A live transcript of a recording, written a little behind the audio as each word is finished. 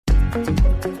Welcome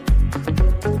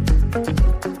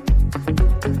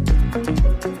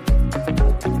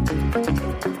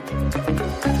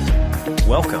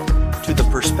to the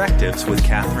Perspectives with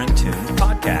Catherine Toon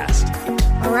podcast.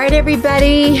 All right,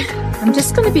 everybody. I'm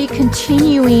just going to be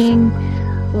continuing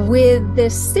with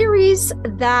this series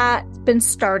that's been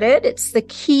started. It's the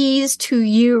keys to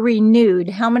you renewed.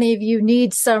 How many of you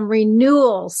need some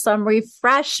renewal, some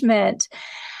refreshment,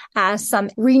 some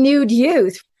renewed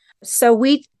youth? So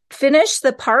we finished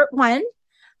the part one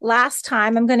last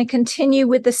time. I'm going to continue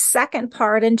with the second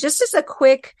part. And just as a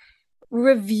quick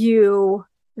review,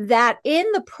 that in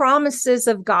the promises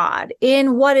of God,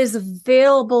 in what is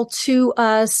available to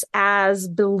us as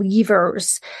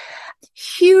believers,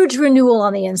 huge renewal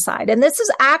on the inside. And this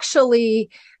is actually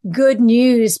good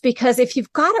news, because if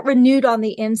you've got it renewed on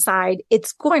the inside,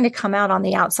 it's going to come out on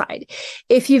the outside.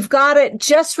 If you've got it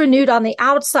just renewed on the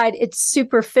outside, it's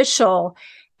superficial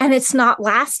and it's not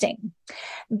lasting.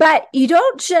 But you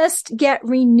don't just get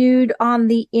renewed on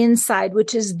the inside,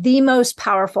 which is the most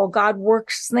powerful. God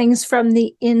works things from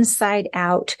the inside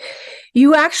out.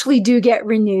 You actually do get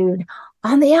renewed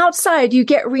on the outside. You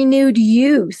get renewed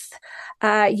youth.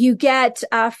 You get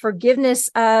forgiveness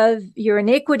of your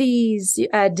iniquities,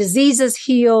 diseases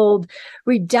healed,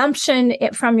 redemption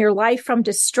from your life from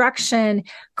destruction,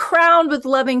 crowned with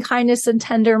loving kindness and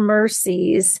tender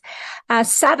mercies,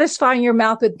 satisfying your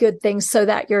mouth with good things so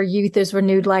that your youth is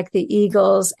renewed like the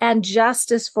eagles, and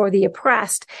justice for the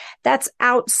oppressed. That's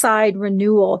outside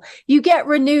renewal. You get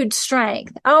renewed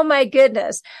strength. Oh my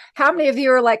goodness. How many of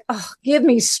you are like, oh, give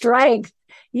me strength?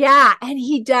 Yeah, and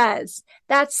he does.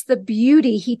 That's the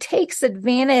beauty. He takes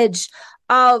advantage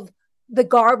of the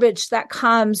garbage that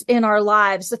comes in our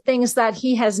lives, the things that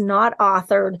he has not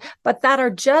authored, but that are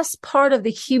just part of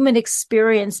the human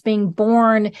experience, being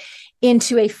born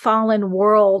into a fallen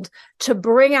world, to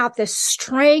bring out this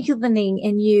strengthening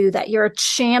in you that you're a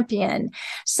champion.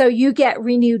 So you get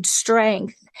renewed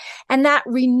strength. And that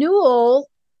renewal,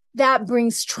 that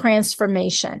brings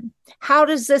transformation. How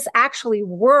does this actually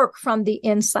work from the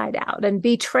inside out and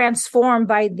be transformed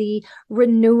by the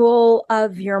renewal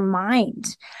of your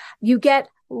mind? You get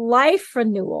life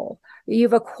renewal.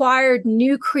 You've acquired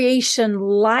new creation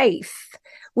life,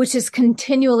 which is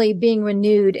continually being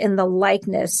renewed in the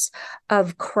likeness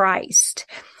of Christ.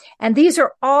 And these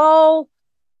are all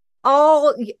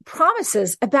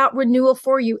promises about renewal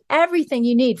for you. Everything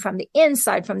you need from the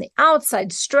inside, from the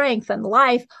outside, strength and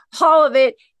life, all of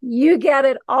it, you get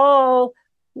it all.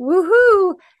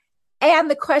 Woohoo.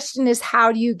 And the question is,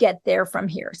 how do you get there from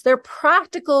here? So they're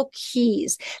practical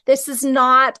keys. This is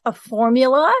not a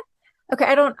formula. Okay.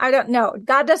 I don't know.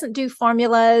 God doesn't do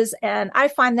formulas, and I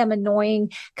find them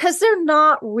annoying because they're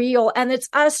not real, and it's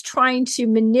us trying to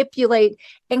manipulate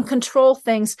and control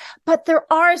things. But there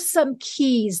are some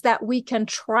keys that we can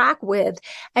track with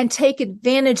and take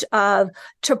advantage of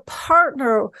to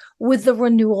partner with the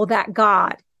renewal that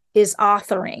God is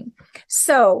authoring.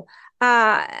 So,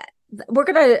 we're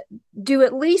going to do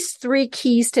at least 3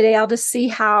 keys today. I'll just see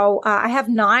how I have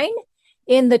 9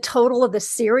 in the total of the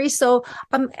series. So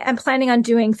I'm planning on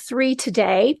doing 3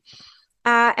 today.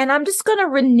 And I'm just going to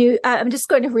renew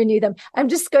them. I'm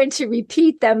just going to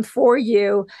repeat them for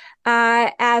you,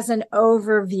 as an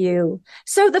overview.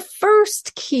 So the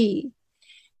first key,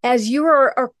 as you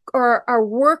are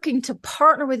working to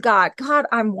partner with God,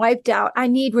 I'm wiped out. I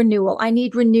need renewal. I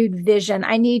need renewed vision.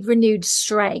 I need renewed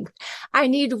strength. I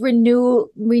need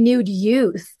renewed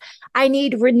youth. I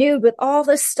need renewed with all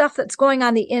this stuff that's going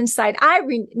on the inside. I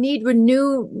need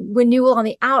renewal on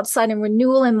the outside, and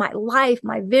renewal in my life,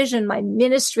 my vision, my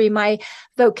ministry, my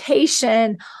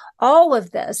vocation, all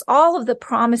of this, all of the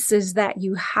promises that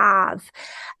you have.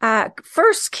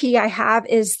 First key I have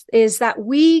is that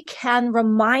we can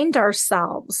remind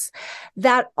ourselves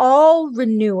that all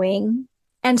renewing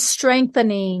and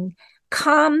strengthening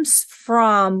comes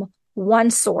from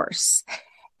one source,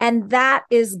 and that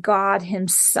is God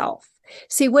himself.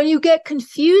 See, when you get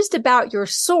confused about your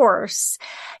source,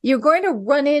 you're going to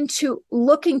run into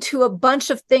looking to a bunch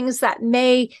of things that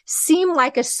may seem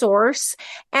like a source,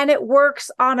 and it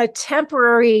works on a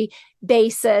temporary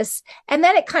basis, and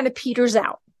then it kind of peters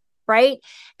out, right?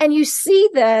 And you see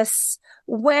this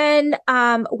when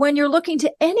you're looking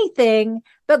to anything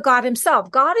but God himself.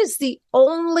 God is the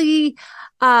only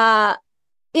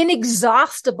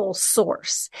inexhaustible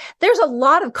source. There's a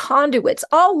lot of conduits,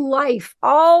 all life,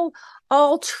 all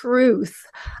truth,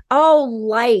 all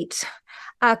light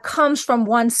comes from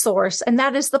one source, and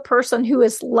that is the person who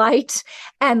is light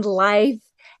and life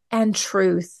and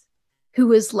truth,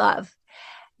 who is love.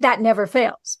 That never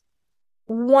fails.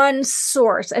 one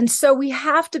source. And so we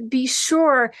have to be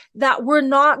sure that we're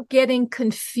not getting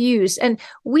confused. And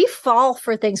we fall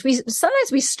for things.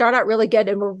 Sometimes we start out really good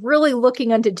and we're really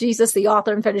looking unto Jesus, the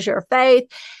author and finisher of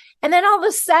faith. And then all of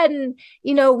a sudden,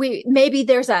 maybe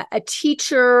there's a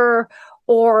teacher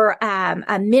or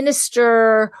a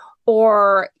minister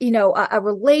or, a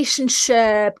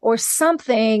relationship or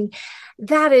something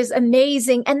that is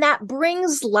amazing and that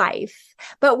brings life.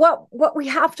 But what we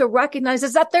have to recognize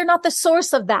is that they're not the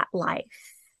source of that life.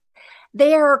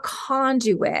 They are a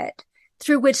conduit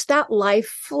through which that life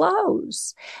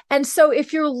flows. And so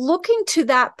if you're looking to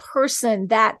that person,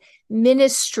 that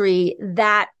ministry,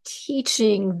 that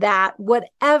teaching, that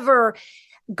whatever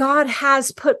God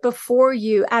has put before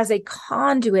you as a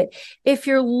conduit, if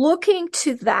you're looking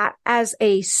to that as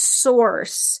a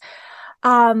source,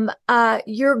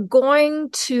 you're going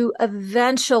to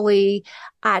eventually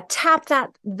tap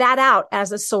that out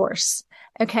as a source.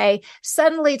 Okay.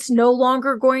 Suddenly it's no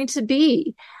longer going to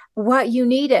be what you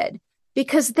needed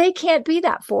because they can't be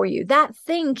that for you. That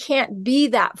thing can't be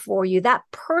that for you. That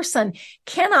person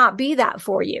cannot be that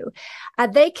for you.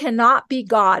 They cannot be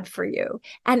God for you.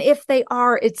 And if they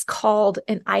are, it's called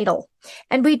an idol.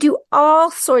 And we do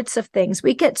all sorts of things.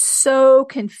 We get so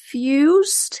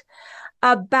confused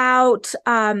about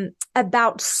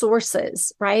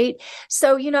sources, right?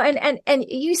 So, and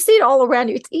you see it all around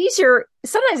you.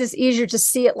 Sometimes it's easier to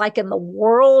see it like in the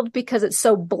world because it's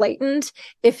so blatant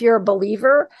if you're a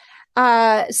believer.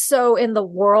 So in the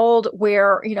world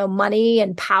where, money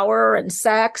and power and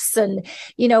sex and,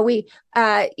 we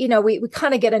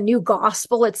kind of get a new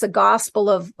gospel. It's a gospel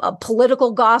of a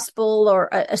political gospel or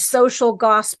a social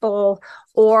gospel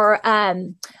or,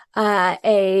 any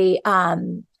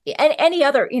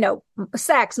other,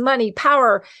 sex, money,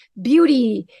 power,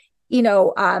 beauty,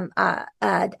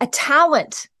 a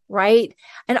talent, right?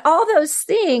 And all those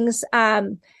things,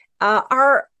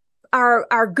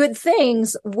 are good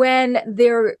things when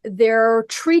they're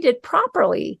treated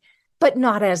properly, but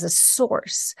not as a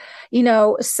source.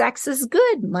 Sex is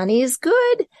good. Money is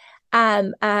good.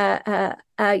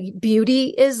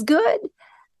 Beauty is good.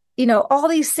 All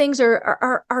these things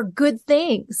are good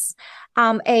things.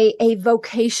 A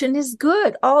vocation is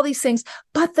good, all these things,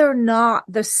 but they're not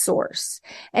the source.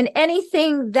 And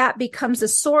anything that becomes a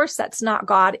source that's not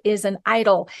God is an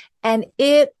idol, and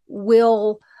it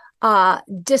will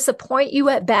disappoint you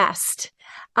at best,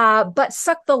 but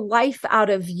suck the life out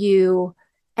of you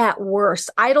at worst.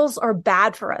 Idols are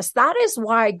bad for us. That is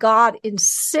why God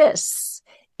insists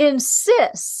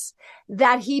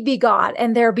that he be God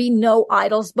and there be no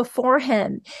idols before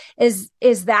him. Is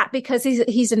that because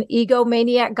he's an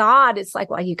egomaniac God? It's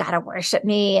like, well, you got to worship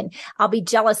me and I'll be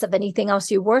jealous of anything else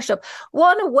you worship.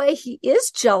 Well, in a way, he is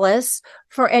jealous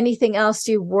for anything else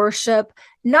you worship,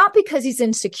 not because he's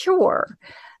insecure,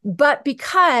 but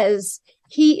because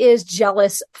he is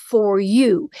jealous for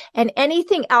you. And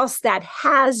anything else that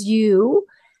has you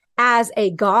as a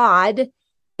God,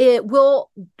 it will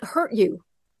hurt you.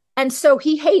 And so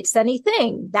he hates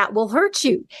anything that will hurt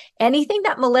you. Anything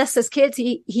that molests his kids,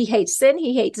 he hates sin,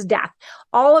 he hates death.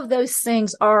 All of those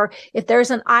things are, if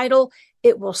there's an idol,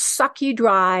 it will suck you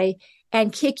dry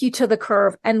and kick you to the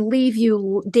curb and leave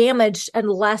you damaged and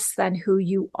less than who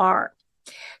you are.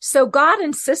 So God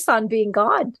insists on being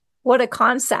God. What a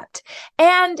concept.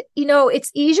 And,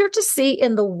 it's easier to see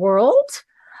in the world,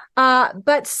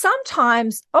 but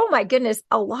sometimes, oh my goodness,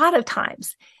 a lot of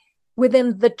times,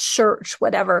 within the church,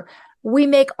 whatever, we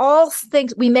make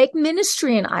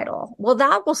ministry an idol. Well,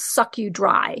 that will suck you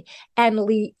dry and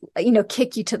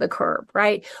kick you to the curb,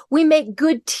 right? We make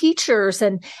good teachers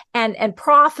and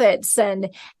prophets and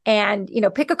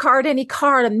pick a card, any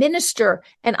card, a minister,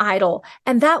 an idol,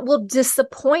 and that will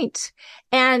disappoint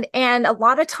and a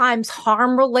lot of times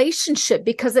harm relationship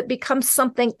because it becomes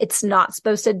something it's not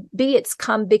supposed to be.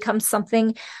 Becomes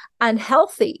something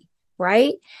unhealthy,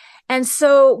 right? And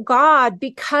so God,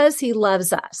 because he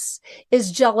loves us, is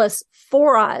jealous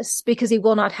for us because he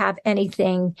will not have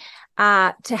anything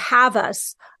to have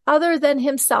us other than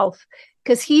himself,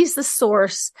 because he's the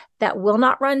source that will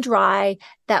not run dry,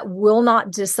 that will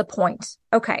not disappoint.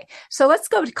 Okay, so let's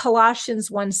go to Colossians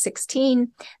 1:16.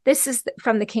 This is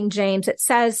from the King James. It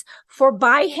says, "For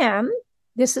by him,"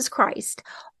 this is Christ,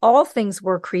 "all things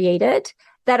were created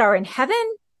that are in heaven,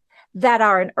 that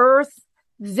are in earth,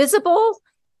 visible,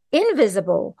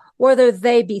 invisible, whether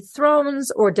they be thrones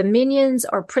or dominions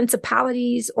or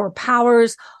principalities or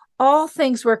powers, all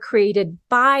things were created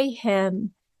by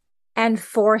him and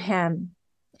for him.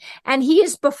 And he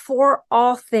is before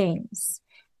all things,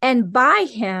 and by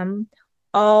him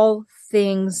all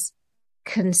things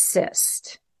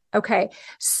consist." Okay,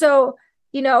 so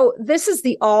this is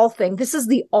the all thing. This is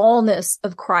the allness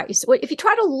of Christ. If you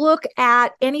try to look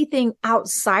at anything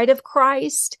outside of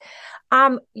Christ,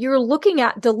 you're looking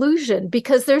at delusion,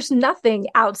 because there's nothing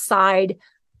outside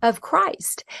of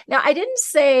Christ. Now, I didn't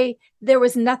say there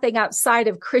was nothing outside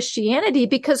of Christianity,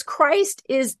 because Christ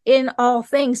is in all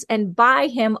things, and by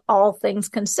him all things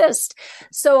consist.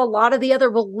 So a lot of the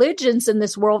other religions in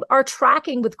this world are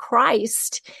tracking with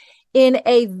Christ in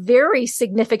a very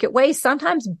significant way,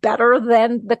 sometimes better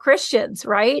than the Christians,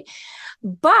 right?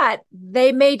 But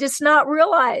they may just not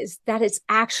realize that it's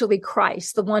actually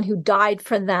Christ, the one who died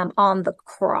for them on the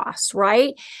cross,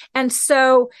 right? And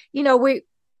so, we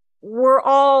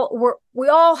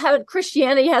all haven't,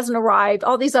 Christianity hasn't arrived.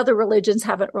 All these other religions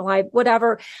haven't arrived,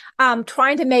 whatever.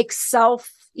 Trying to make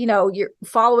self, you're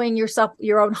following yourself,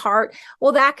 your own heart.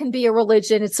 Well, that can be a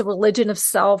religion. It's a religion of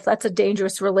self. That's a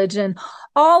dangerous religion.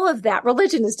 All of that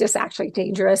religion is just actually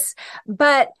dangerous.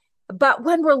 But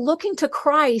when we're looking to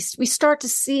Christ, we start to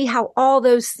see how all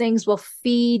those things will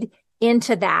feed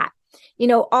into that.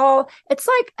 It's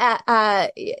like,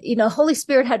 Holy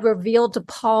Spirit had revealed to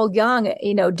Paul Young,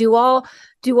 do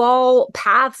all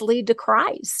paths lead to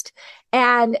Christ?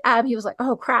 And he was like,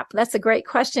 oh, crap, that's a great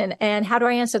question. And how do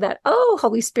I answer that? Oh,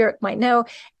 Holy Spirit might know,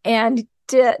 and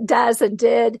does and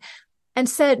did, and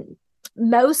said,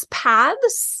 most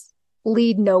paths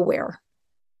lead nowhere,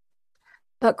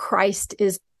 but Christ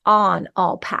is on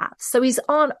all paths. So he's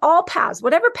on all paths,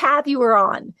 whatever path you are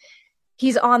on.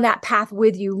 He's on that path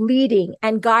with you, leading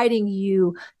and guiding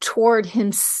you toward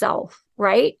himself,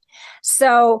 right?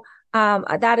 So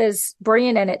that is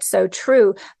brilliant, and it's so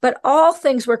true. But all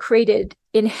things were created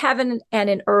in heaven and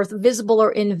in earth, visible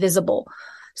or invisible.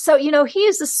 So, he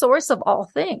is the source of all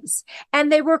things,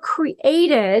 and they were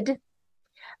created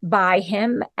by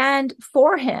him and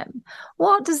for him.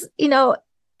 Well,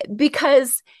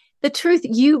 because the truth,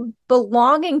 you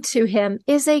belonging to him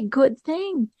is a good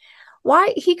thing.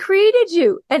 Why? He created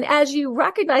you. And as you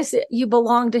recognize that you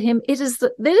belong to him, it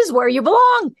is where you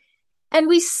belong. And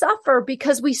we suffer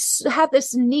because we have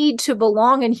this need to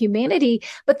belong in humanity,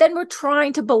 but then we're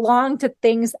trying to belong to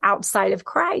things outside of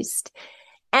Christ.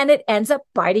 And it ends up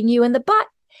biting you in the butt.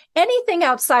 Anything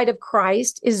outside of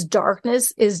Christ is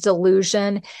darkness, is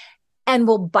delusion, and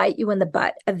will bite you in the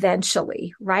butt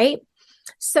eventually, right?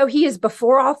 So he is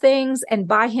before all things, and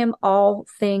by him all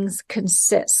things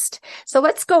consist. So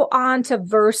let's go on to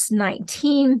verse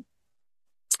 19.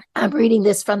 I'm reading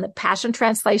this from the Passion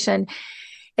Translation.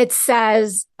 It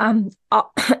says,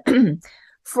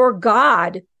 for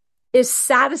God is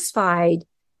satisfied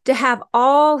to have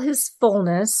all his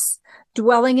fullness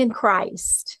dwelling in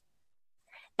Christ.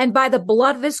 And by the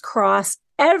blood of his cross,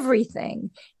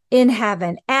 everything in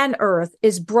heaven and earth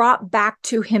is brought back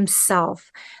to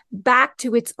himself, back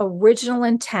to its original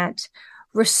intent,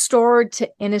 restored to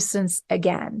innocence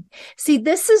again. See,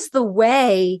 this is the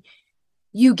way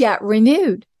you get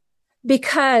renewed,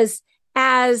 because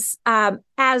as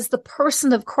the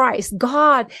person of Christ,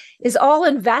 God is all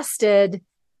invested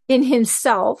in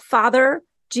himself, Father,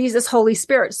 Jesus, Holy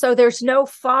Spirit. So there's no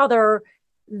Father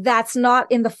that's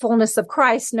not in the fullness of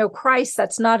Christ, no Christ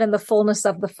that's not in the fullness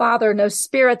of the Father, no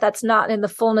Spirit that's not in the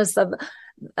fullness of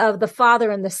the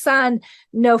Father and the Son,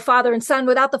 no Father and Son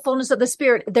without the fullness of the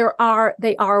Spirit.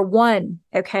 They are one.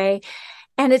 Okay.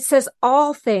 And it says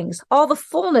all things, all the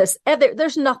fullness,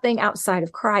 there's nothing outside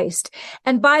of Christ.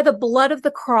 And by the blood of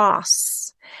the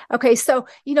cross. Okay. So,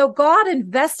 God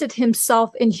invested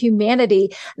himself in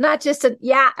humanity, not just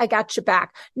I got your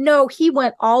back. No, he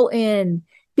went all in,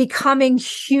 becoming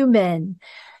human,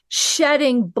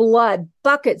 shedding blood,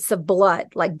 buckets of blood,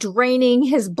 like draining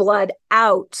his blood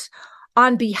out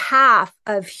on behalf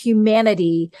of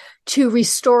humanity to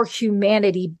restore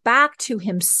humanity back to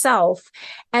himself.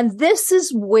 And this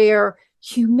is where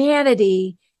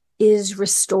humanity is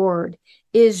restored,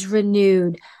 is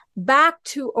renewed back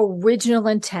to original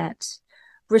intent,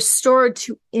 restored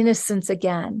to innocence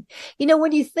again.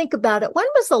 When you think about it, when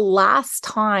was the last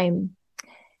time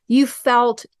you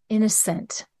felt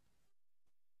innocent?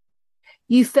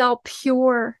 You felt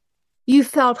pure. You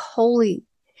felt holy.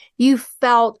 You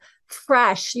felt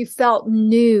fresh. You felt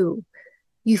new.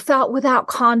 You felt without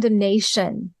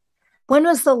condemnation. When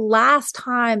was the last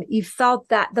time you felt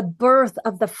that the birth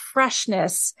of the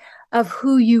freshness of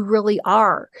who you really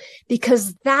are?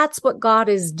 Because that's what God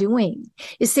is doing.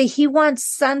 You see, he wants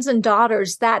sons and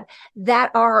daughters that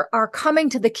are coming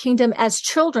to the kingdom as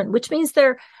children, which means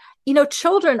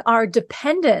children are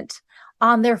dependent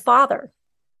on their father.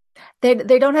 They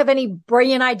don't have any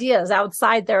brilliant ideas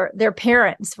outside their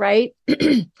parents, right?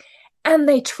 And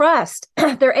they trust.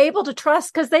 They're able to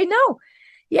trust because they know,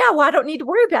 I don't need to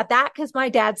worry about that because my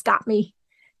dad's got me.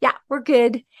 Yeah, we're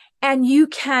good. And you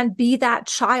can be that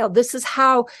child. This is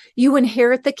how you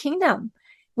inherit the kingdom,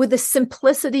 with the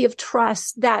simplicity of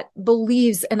trust that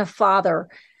believes in a father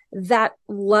that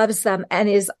loves them and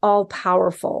is all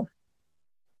powerful.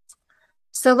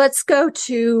 So let's go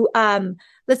to John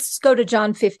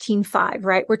 15:5,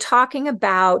 right? We're talking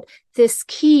about this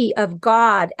key of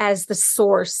God as the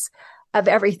source of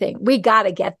everything. We got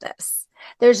to get this.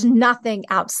 There's nothing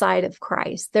outside of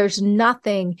Christ. There's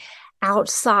nothing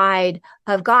outside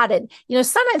of God. And,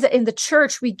 sometimes in the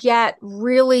church, we get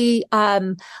really,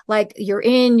 like you're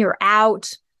in, you're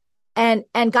out. And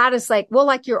God is like, well,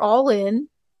 like you're all in,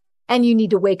 and you need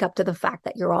to wake up to the fact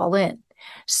that you're all in.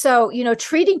 So,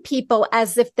 treating people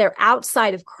as if they're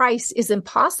outside of Christ is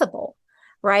impossible,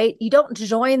 right? You don't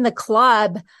join the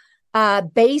club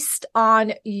based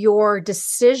on your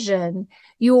decision.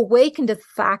 You awaken to the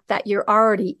fact that you're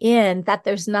already in, that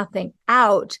there's nothing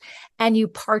out, and you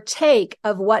partake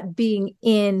of what being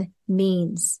in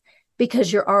means,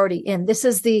 because you're already in. This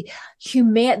is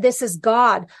this is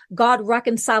God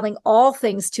reconciling all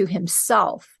things to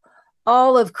himself.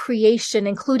 All of creation,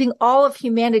 including all of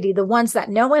humanity, the ones that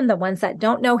know him, the ones that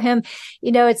don't know him.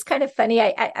 It's kind of funny.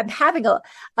 I'm having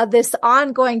this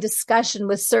ongoing discussion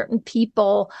with certain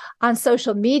people on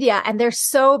social media, and they're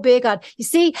so big on,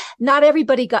 not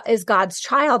everybody is God's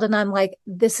child. And I'm like,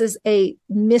 this is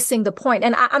missing the point.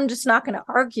 And I'm just not going to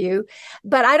argue,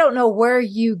 but I don't know where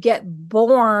you get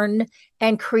born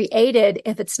and created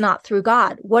if it's not through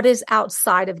God. What is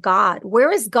outside of God?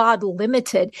 Where is God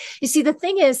limited? You see, the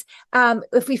thing is,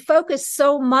 if we focus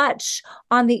so much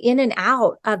on the in and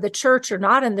out of the church or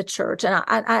not in the church,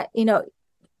 and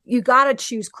you got to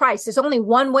choose Christ. There's only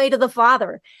one way to the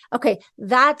Father. Okay,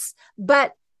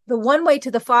 but the one way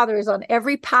to the Father is on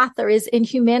every path there is in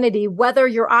humanity, whether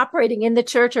you're operating in the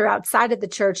church or outside of the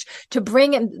church, to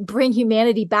bring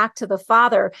humanity back to the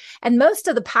Father. And most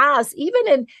of the paths, even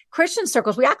in Christian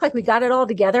circles, we act like we got it all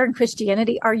together in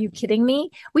Christianity. Are you kidding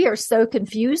me? We are so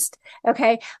confused.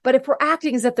 Okay. But if we're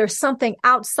acting as if there's something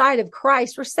outside of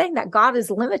Christ, we're saying that God is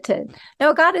limited.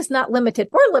 No, God is not limited.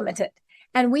 We're limited.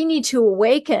 And we need to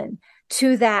awaken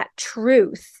to that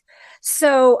truth.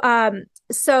 So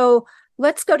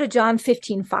let's go to John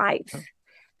 15:5.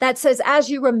 That says,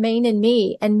 as you remain in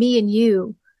me and me in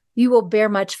you, you will bear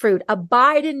much fruit.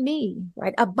 Abide in me,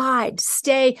 right? Abide,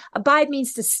 stay. Abide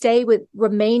means to stay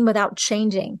remain without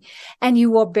changing, and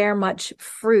you will bear much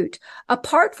fruit.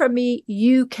 Apart from me,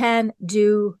 you can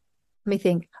do,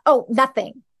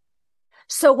 nothing.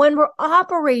 So when we're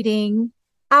operating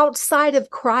outside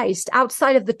of Christ,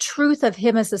 outside of the truth of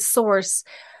him as a source,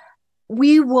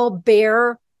 we will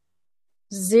bear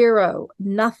zero,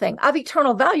 nothing of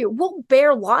eternal value. We'll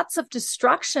bear lots of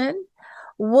destruction.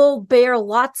 We'll bear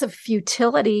lots of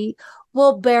futility.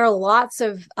 We'll bear lots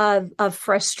of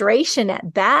frustration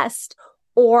at best,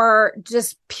 or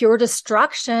just pure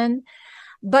destruction.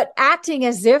 But acting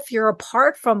as if you're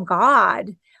apart from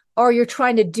God, or you're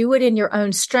trying to do it in your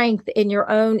own strength, in your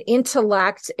own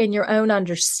intellect, in your own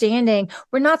understanding.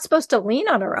 We're not supposed to lean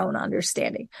on our own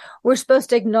understanding. We're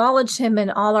supposed to acknowledge him in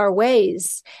all our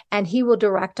ways, and he will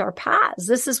direct our paths.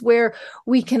 This is where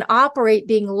we can operate,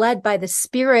 being led by the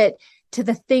Spirit to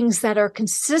the things that are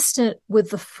consistent with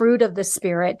the fruit of the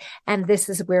Spirit. And this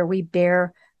is where we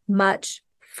bear much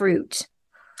fruit.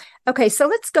 Okay, so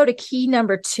let's go to key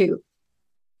number 2.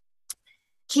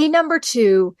 Key number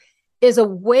 2 is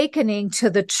awakening to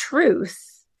the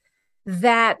truth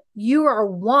that you are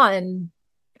one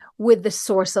with the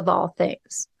source of all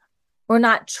things. We're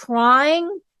not trying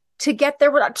to get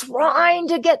there. We're not trying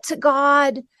to get to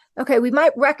God. Okay, we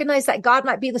might recognize that God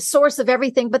might be the source of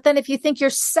everything, but then if you think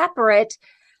you're separate,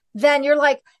 then you're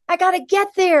like, I got to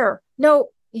get there. No,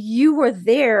 you were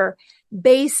there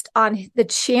based on the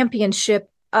championship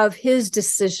of his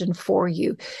decision for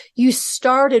you. You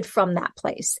started from that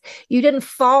place. You didn't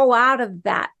fall out of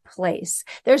that place.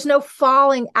 There's no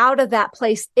falling out of that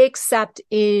place except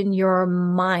in your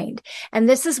mind. And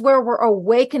this is where we're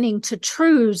awakening to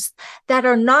truths that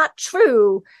are not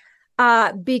true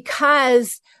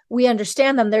because we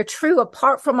understand them. They're true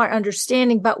apart from our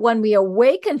understanding. But when we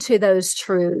awaken to those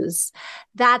truths,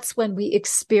 that's when we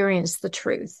experience the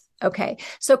truth. Okay.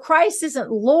 So Christ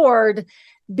isn't Lord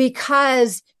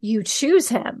because you choose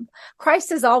him. Christ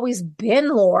has always been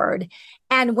Lord.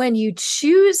 And when you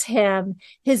choose him,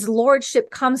 his lordship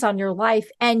comes on your life,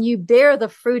 and you bear the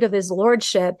fruit of his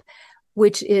lordship,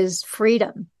 which is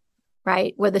freedom,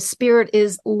 right? Where the Spirit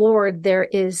is Lord, there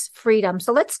is freedom.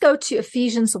 So let's go to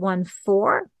Ephesians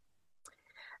 1:4.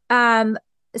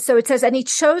 So it says, and he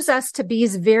chose us to be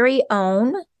his very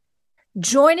own,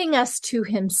 joining us to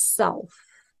himself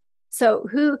So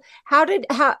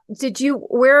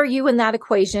where are you in that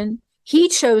equation? He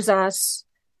chose us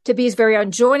to be his very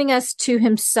own, joining us to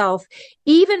himself,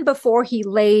 even before he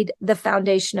laid the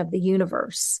foundation of the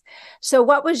universe. So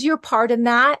what was your part in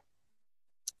that?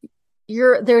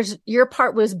 Your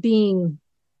part was being.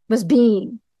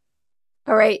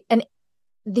 All right. And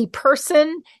the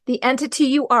person, the entity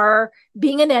you are,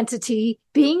 being an entity,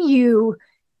 being you,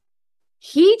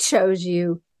 he chose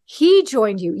you. He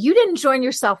joined you. You didn't join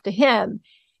yourself to him.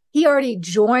 He already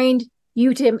joined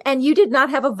you to him, and you did not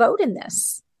have a vote in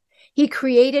this. He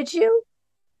created you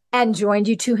and joined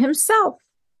you to himself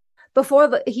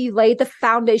before he laid the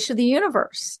foundation of the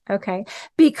universe. Okay.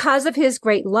 Because of his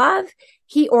great love,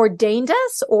 he ordained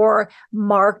us or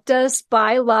marked us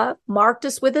by love, marked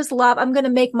us with his love. I'm going to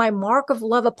make my mark of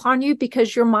love upon you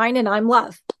because you're mine and I'm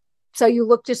love. So you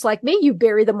look just like me. You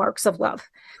bear the marks of love,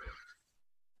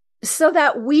 so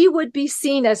that we would be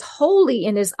seen as holy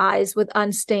in his eyes with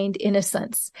unstained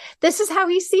innocence. This is how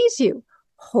he sees you,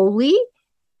 holy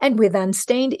and with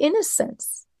unstained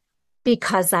innocence,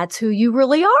 because that's who you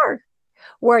really are.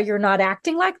 Where you're not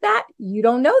acting like that, you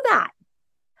don't know that.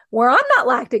 Where I'm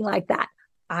not acting like that,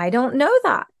 I don't know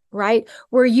that, right?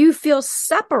 Where you feel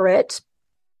separate,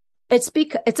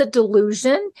 it's a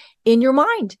delusion in your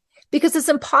mind, because it's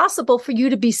impossible for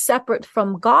you to be separate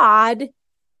from God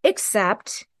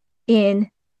except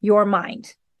in your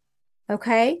mind.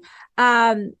 Okay.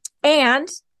 And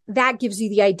that gives you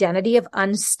the identity of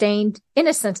unstained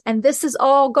innocence. And this is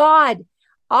all God.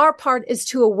 Our part is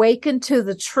to awaken to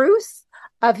the truth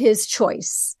of his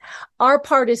choice. Our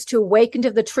part is to awaken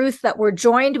to the truth that we're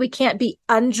joined. We can't be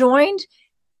unjoined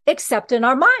except in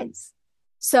our minds.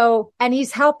 So, and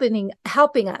he's helping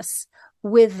us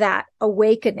with that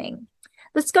awakening.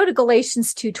 Let's go to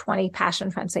Galatians 2:20,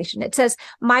 Passion Translation. It says,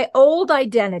 my old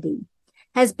identity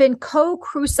has been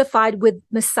co-crucified with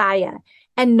Messiah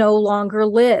and no longer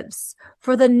lives.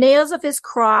 For the nails of his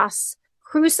cross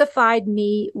crucified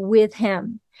me with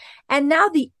him. And now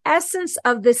the essence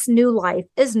of this new life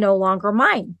is no longer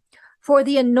mine. For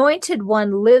the Anointed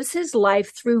One lives his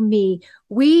life through me.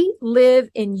 We live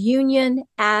in union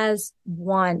as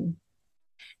one.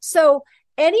 So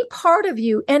any part of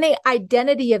you, any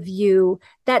identity of you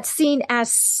that's seen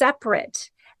as separate,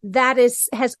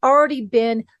 has already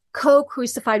been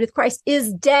co-crucified with Christ,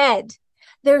 is dead.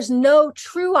 There's no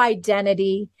true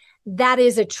identity that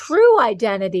is a true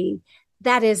identity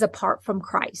that is apart from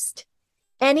Christ.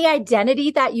 Any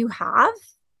identity that you have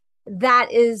that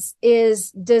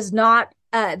does not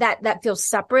that feels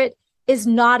separate is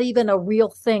not even a real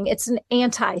thing. It's an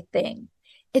anti-thing.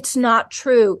 It's not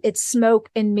true. It's smoke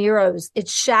and mirrors.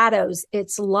 It's shadows.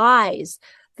 It's lies.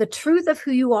 The truth of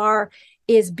who you are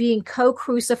is being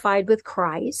co-crucified with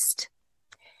Christ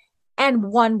and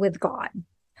one with God.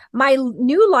 My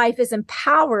new life is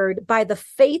empowered by the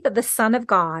faith of the Son of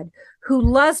God, who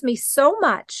loves me so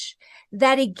much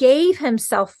that he gave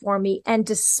himself for me and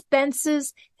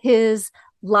dispenses his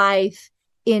life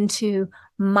into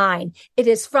mine. It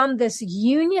is from this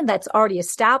union that's already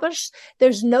established.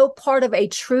 There's no part of a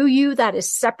true you that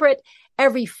is separate.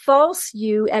 Every false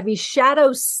you, every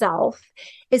shadow self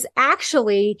is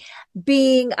actually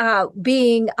being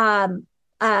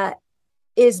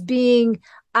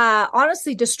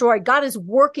honestly destroyed. God is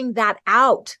working that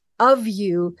out of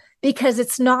you because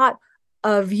it's not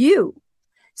of you.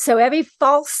 So every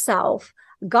false self,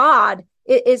 God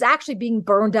is actually being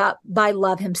burned up by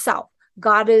love himself.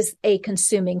 God is a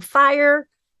consuming fire.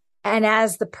 And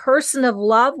as the person of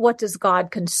love, what does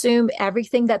God consume?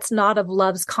 Everything that's not of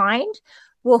love's kind.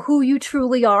 Well, who you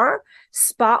truly are,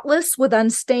 spotless with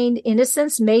unstained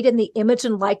innocence, made in the image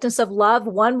and likeness of love,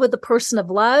 one with the person of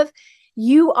love.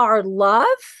 You are love.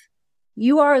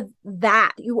 You are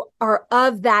that. You are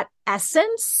of that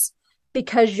essence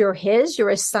because you're his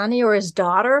son, you're his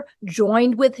daughter,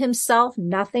 joined with himself,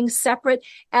 nothing separate.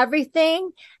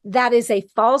 Everything that is a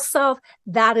false self,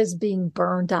 that is being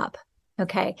burned up.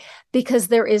 Okay. Because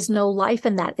there is no life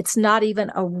in that. It's not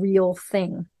even a real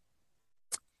thing.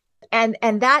 And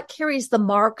that carries the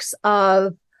marks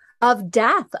of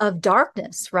death, of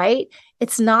darkness, right?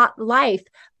 It's not life,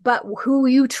 but who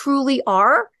you truly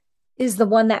are is the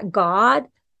one that God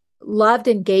loved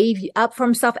and gave up for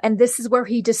himself. And this is where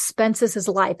he dispenses his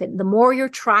life. And the more you're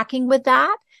tracking with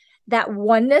that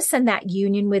oneness and that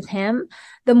union with him,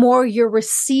 the more you're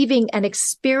receiving and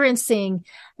experiencing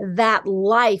that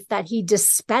life that he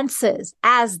dispenses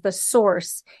as the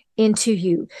source into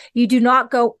you. You do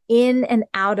not go in and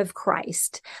out of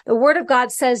Christ. The word of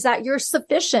God says that you're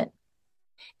sufficient.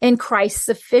 in Christ's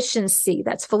sufficiency.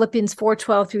 That's Philippians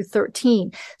 4:12 through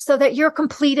 13, so that you're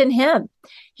complete in him.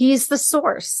 He's the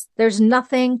source. There's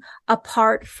nothing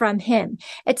apart from him.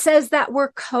 It says that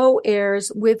we're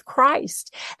co-heirs with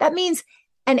Christ. That means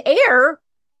an heir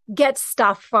gets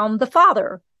stuff from the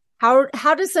father.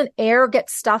 How does an heir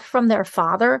get stuff from their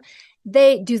father?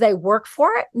 Do they work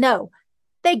for it? No,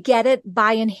 they get it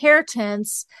by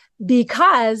inheritance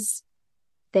because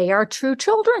they are true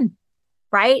children,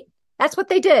 right? That's what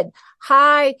they did.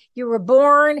 Hi, you were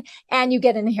born and you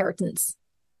get an inheritance.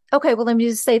 Okay, well, let me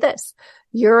just say this.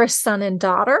 You're a son and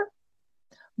daughter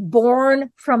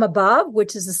born from above,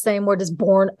 which is the same word as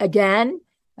born again.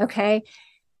 Okay.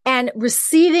 And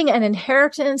receiving an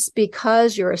inheritance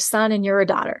because you're a son and you're a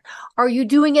daughter. Are you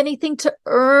doing anything to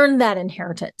earn that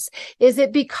inheritance? Is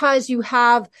it because you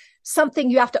have something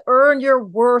you have to earn your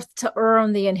worth to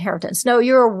earn the inheritance? No,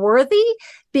 you're worthy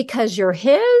because you're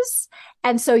his.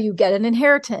 And so you get an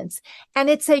inheritance, and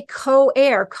it's a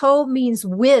co-heir. Co means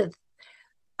with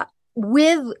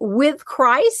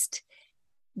Christ.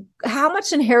 How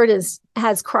much inheritance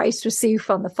has Christ received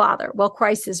from the Father? Well,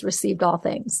 Christ has received all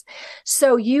things.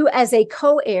 So you as a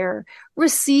co-heir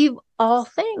receive all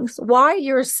things. Why?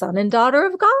 You're a son and daughter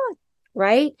of God,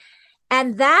 right?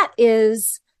 And that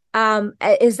is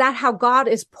that how God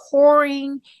is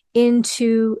pouring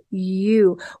into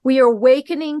you? We are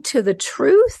awakening to the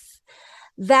truth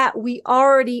that we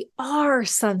already are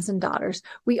sons and daughters.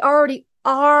 We already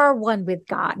are one with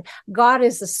God. God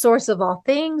is the source of all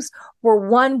things. We're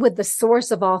one with the source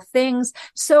of all things.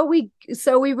 So we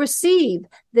receive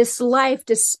this life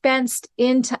dispensed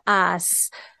into us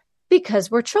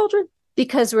because we're children,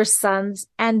 because we're sons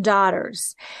and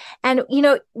daughters. And,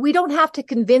 we don't have to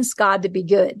convince God to be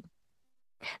good.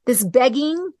 This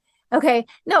begging, okay,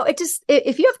 no,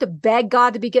 if you have to beg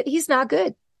God to be good, he's not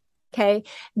good. Okay.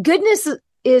 Goodness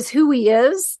is who he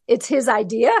is. It's his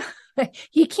idea.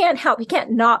 He can't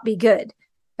not be good.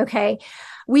 Okay.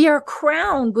 We are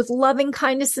crowned with loving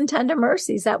kindness and tender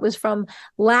mercies. That was from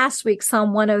last week,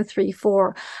 Psalm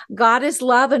 103:4. God is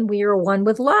love and we are one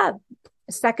with love.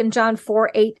 2 John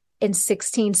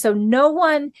 4:8-16. So no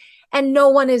one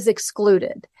is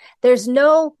excluded. There's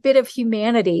no bit of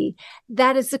humanity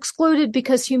that is excluded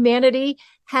because humanity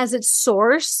has its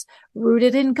source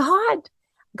rooted in God.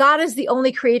 God is the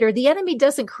only creator. The enemy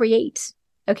doesn't create.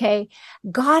 Okay.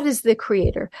 God is the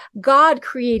creator. God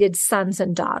created sons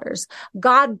and daughters.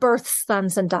 God births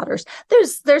sons and daughters.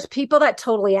 There's people that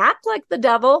totally act like the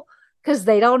devil because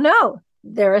they don't know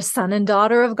they're a son and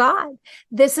daughter of God.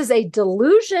 This is a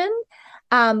delusion,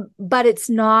 but it's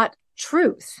not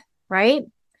truth, right?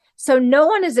 So no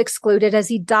one is excluded as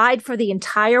he died for the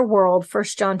entire world.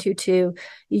 1 John 2:2.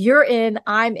 You're in,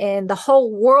 I'm in, the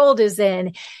whole world is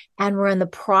in, and we're in the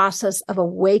process of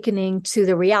awakening to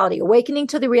the reality. Awakening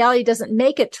to the reality doesn't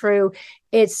make it true.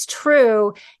 It's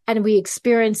true, and we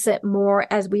experience it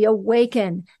more as we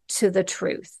awaken to the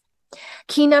truth.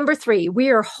 Key number 3, we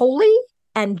are holy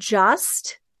and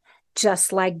just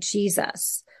like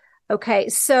Jesus. Okay,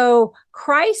 so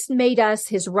Christ made us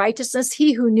his righteousness.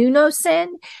 He who knew no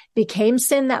sin became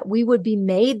sin that we would be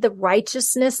made the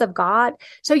righteousness of God.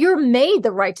 So you're made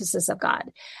the righteousness of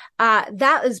God.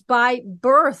 That is by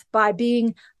birth, by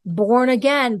being born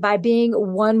again, by being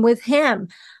one with him,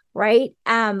 right?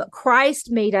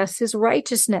 Christ made us his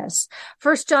righteousness.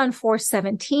 1 John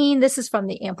 4:17, this is from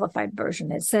the Amplified Version.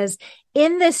 It says,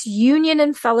 in this union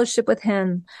and fellowship with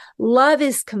him, love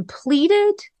is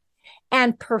completed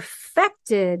and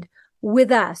perfected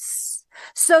with us,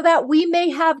 so that we may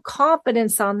have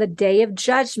confidence on the day of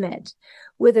judgment,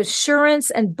 with assurance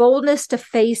and boldness to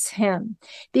face him.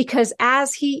 Because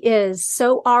as he is,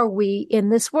 so are we in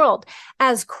this world.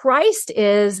 As Christ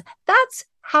is, that's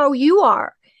how you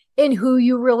are, in who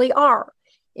you really are.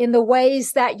 In the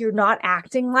ways that you're not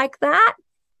acting like that,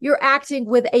 you're acting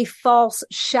with a false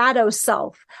shadow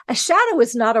self. A shadow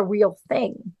is not a real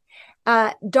thing.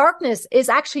 Darkness is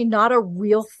actually not a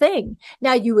real thing.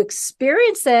 Now you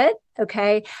experience it,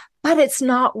 okay, but it's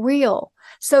not real.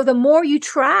 So the more you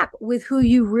track with who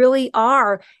you really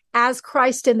are as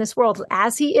Christ in this world,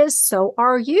 as he is, so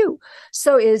are you.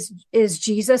 So is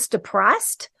Jesus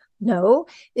depressed? No.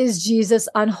 Is Jesus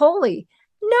unholy?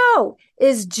 No.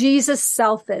 Is Jesus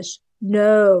selfish?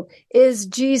 No. Is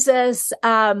Jesus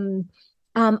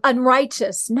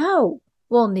unrighteous? No.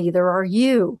 Well, neither are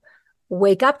you.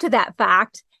 Wake up to that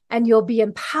fact and you'll be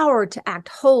empowered to act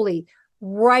holy,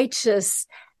 righteous,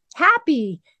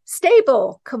 happy,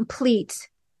 stable, complete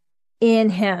in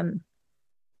him.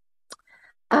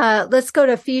 Let's go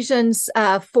to Ephesians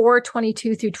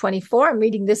 4:22-24. I'm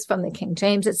reading this from the King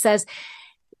James. It says,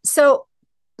 so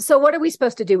So what are we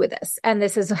supposed to do with this? And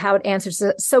this is how it answers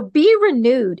it. So be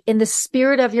renewed in the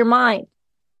spirit of your mind.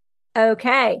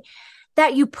 Okay.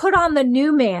 That you put on the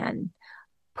new man,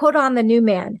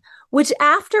 which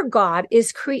after God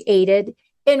is created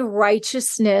in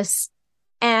righteousness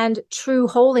and true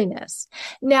holiness.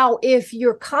 Now, if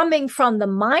you're coming from the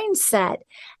mindset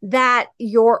that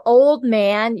your old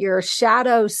man, your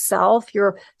shadow self,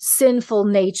 your sinful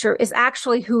nature is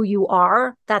actually who you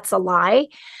are, that's a lie.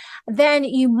 Then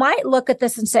you might look at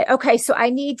this and say, okay, so I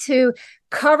need to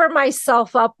cover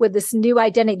myself up with this new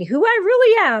identity. Who I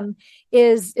really am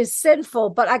is sinful,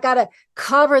 but I got to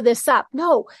cover this up.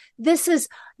 No, this is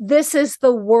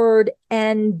the word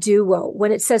enduo.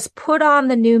 When it says put on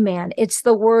the new man, it's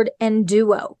the word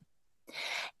enduo.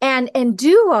 And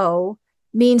enduo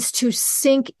means to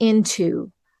sink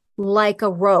into like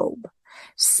a robe.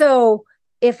 So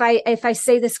if I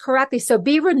say this correctly, so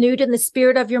be renewed in the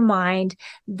spirit of your mind,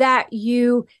 that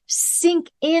you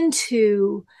sink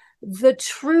into the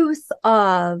truth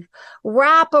of,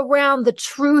 wrap around the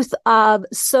truth of,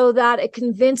 so that it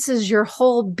convinces your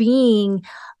whole being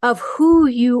of who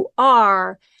you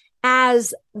are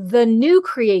as the new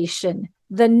creation,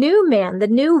 the new man, the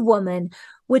new woman,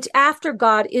 which after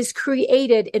God is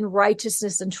created in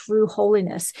righteousness and true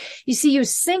holiness. You see, you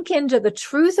sink into the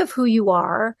truth of who you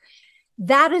are.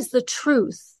 That is the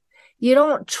truth. You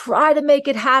don't try to make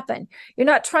it happen. You're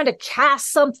not trying to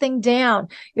cast something down.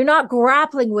 You're not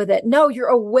grappling with it. No, you're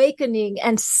awakening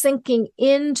and sinking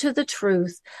into the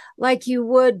truth like you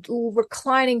would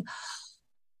reclining.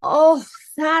 Oh,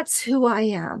 that's who I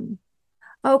am.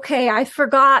 Okay, I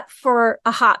forgot for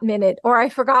a hot minute, or I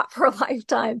forgot for a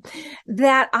lifetime,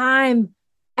 that I'm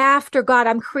after God.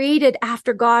 I'm created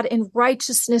after God in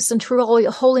righteousness and true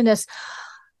holiness.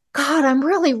 God, I'm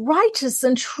really righteous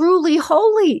and truly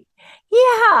holy.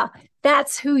 Yeah,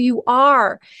 that's who you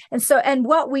are. And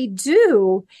what we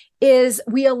do is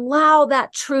we allow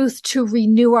that truth to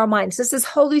renew our minds. This is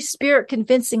Holy Spirit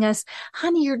convincing us,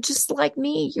 honey, you're just like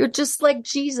me. You're just like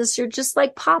Jesus. You're just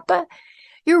like Papa.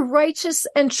 You're righteous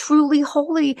and truly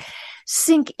holy.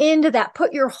 Sink into that.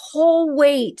 Put your whole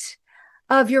weight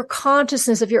of your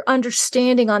consciousness, of your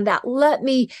understanding on that. Let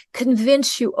me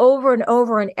convince you over and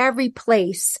over in every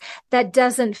place that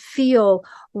doesn't feel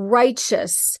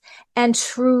righteous and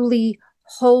truly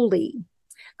holy.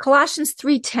 Colossians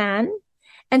 3:10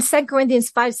 and 2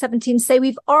 Corinthians 5:17 say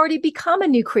we've already become a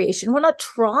new creation. We're not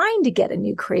trying to get a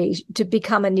new creation, to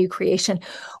become a new creation.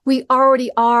 We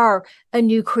already are a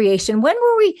new creation. When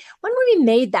were we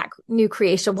made that new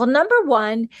creation? Well, number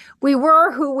one, we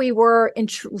were who we were in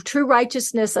true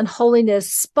righteousness and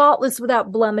holiness, spotless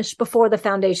without blemish before the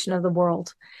foundation of the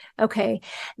world. Okay.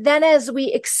 Then as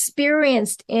we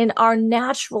experienced in our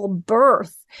natural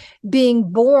birth,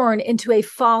 being born into a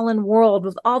fallen world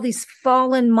with all these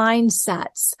fallen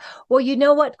mindsets. Well, you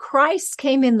know what? Christ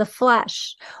came in the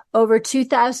flesh over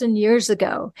 2,000 years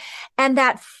ago. And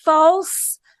that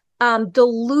false,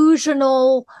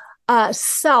 delusional,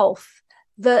 self,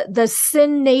 the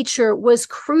sin nature was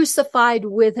crucified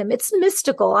with him. It's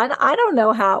mystical. I don't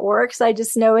know how it works. I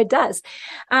just know it does.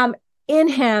 In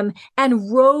him,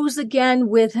 and rose again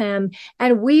with him.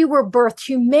 And we were birthed.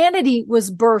 Humanity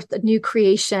was birthed a new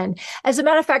creation. As a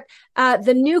matter of fact,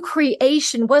 the new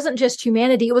creation wasn't just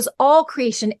humanity. It was all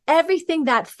creation. Everything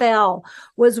that fell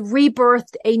was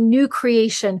rebirthed a new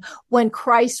creation when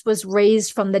Christ was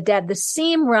raised from the dead. The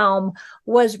seam realm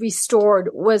was restored,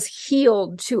 was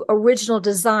healed to original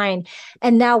design.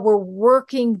 And now we're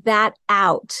working that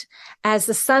out. As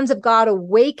the sons of God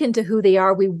awaken to who they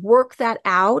are, we work that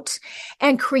out,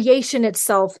 and creation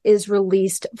itself is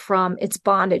released from its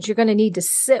bondage. You're going to need to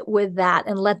sit with that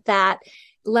and let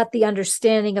the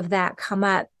understanding of that come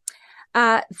up.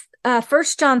 1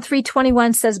 John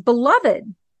 3:21 says,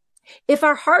 Beloved, if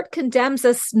our heart condemns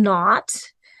us not,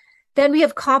 then we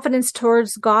have confidence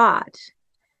towards God.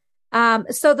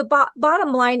 So the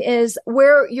bottom line is,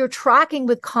 where you're tracking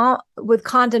with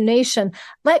condemnation,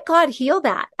 let God heal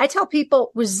that. I tell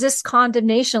people, resist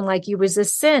condemnation like you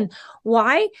resist sin.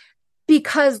 Why?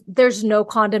 Because there's no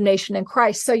condemnation in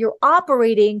Christ. So you're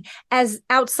operating as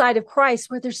outside of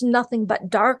Christ, where there's nothing but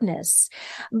darkness.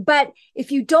 But if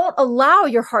you don't allow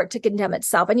your heart to condemn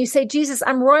itself, and you say, Jesus,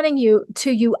 I'm running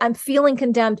to you, I'm feeling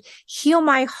condemned, heal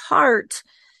my heart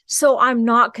so I'm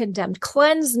not condemned.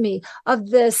 Cleanse me of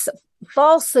this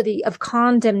falsity of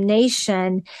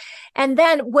condemnation. And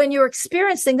then when you're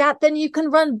experiencing that, then you can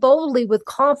run boldly with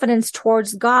confidence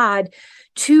towards God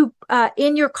to,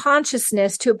 in your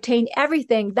consciousness, to obtain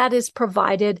everything that is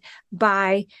provided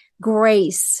by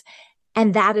grace.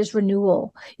 And that is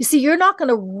renewal. You see, you're not going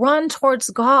to run towards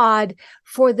God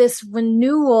for this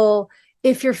renewal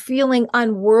if you're feeling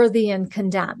unworthy and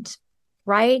condemned,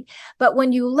 right? But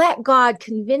when you let God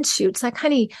convince you, it's like,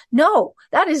 honey, no,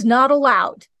 that is not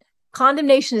allowed.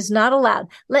 Condemnation is not allowed.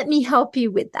 Let me help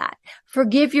you with that.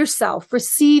 Forgive yourself.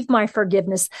 Receive my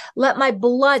forgiveness. Let my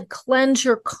blood cleanse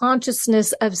your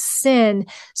consciousness of sin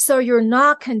so you're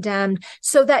not condemned,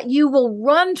 so that you will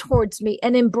run towards me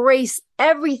and embrace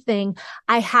everything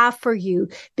I have for you,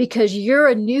 because you're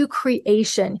a new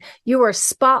creation. You are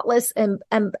spotless and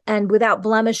without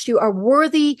blemish. You are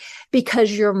worthy because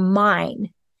you're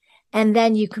mine. And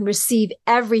then you can receive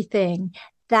everything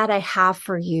that I have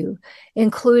for you,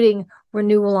 including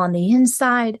renewal on the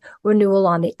inside, renewal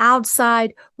on the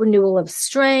outside, renewal of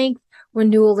strength,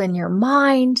 renewal in your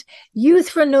mind,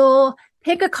 youth renewal.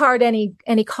 Pick a card, any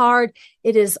card.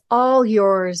 It is all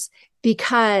yours,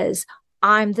 because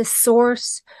I'm the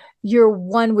source. You're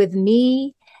one with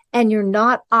me, and you're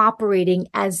not operating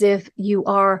as if you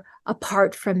are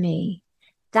apart from me.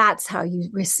 That's how you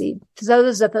receive. So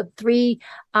those are the three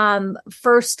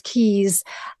first keys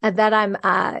that I'm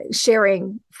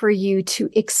sharing for you to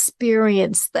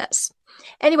experience this.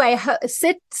 Anyway,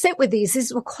 sit with these.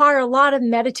 These require a lot of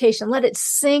meditation. Let it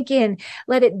sink in.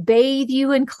 Let it bathe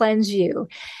you and cleanse you.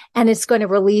 And it's going to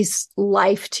release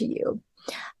life to you.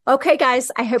 Okay,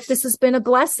 guys, I hope this has been a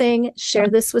blessing. Share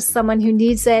this with someone who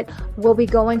needs it. We'll be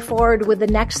going forward with the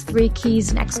next 3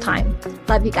 keys next time.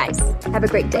 Love you guys. Have a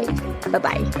great day.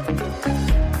 Bye-bye.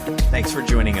 Thanks for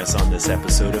joining us on this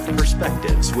episode of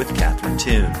Perspectives with Catherine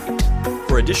Toon.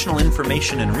 For additional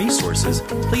information and resources,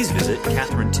 please visit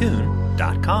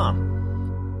catherinetoon.com.